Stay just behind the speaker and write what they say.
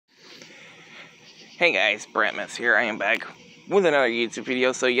Hey guys, Brentmas here. I am back with another YouTube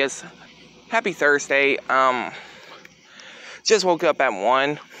video. So yes, happy Thursday. Just woke up at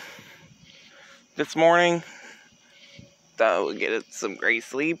 1 this morning. Thought I would get some great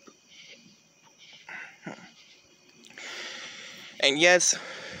sleep. And yes,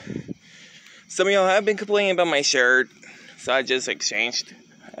 some of y'all have been complaining about my shirt, so I just exchanged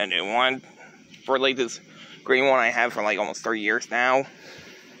a new one for like this green one I have for like almost 3 years now.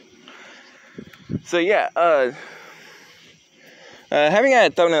 So yeah, haven't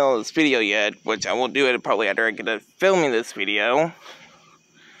got a thumbnail of this video yet, which I will do it probably after I get to filming this video.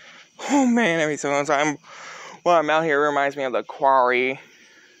 Oh man, every single time while I'm out here, it reminds me of the Quarry.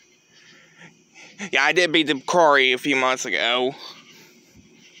 Yeah, I did beat the Quarry a few months ago.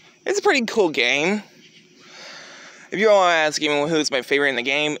 It's a pretty cool game. If you all ask me who's my favorite in the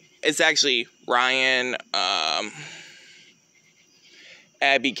game, it's actually Ryan,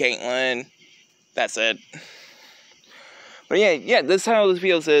 Abby, Caitlin. That's it. But yeah, this title of this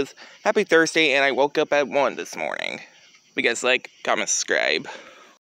video says, Happy Thursday, and I woke up at 1 this morning. If you guys like, comment, subscribe.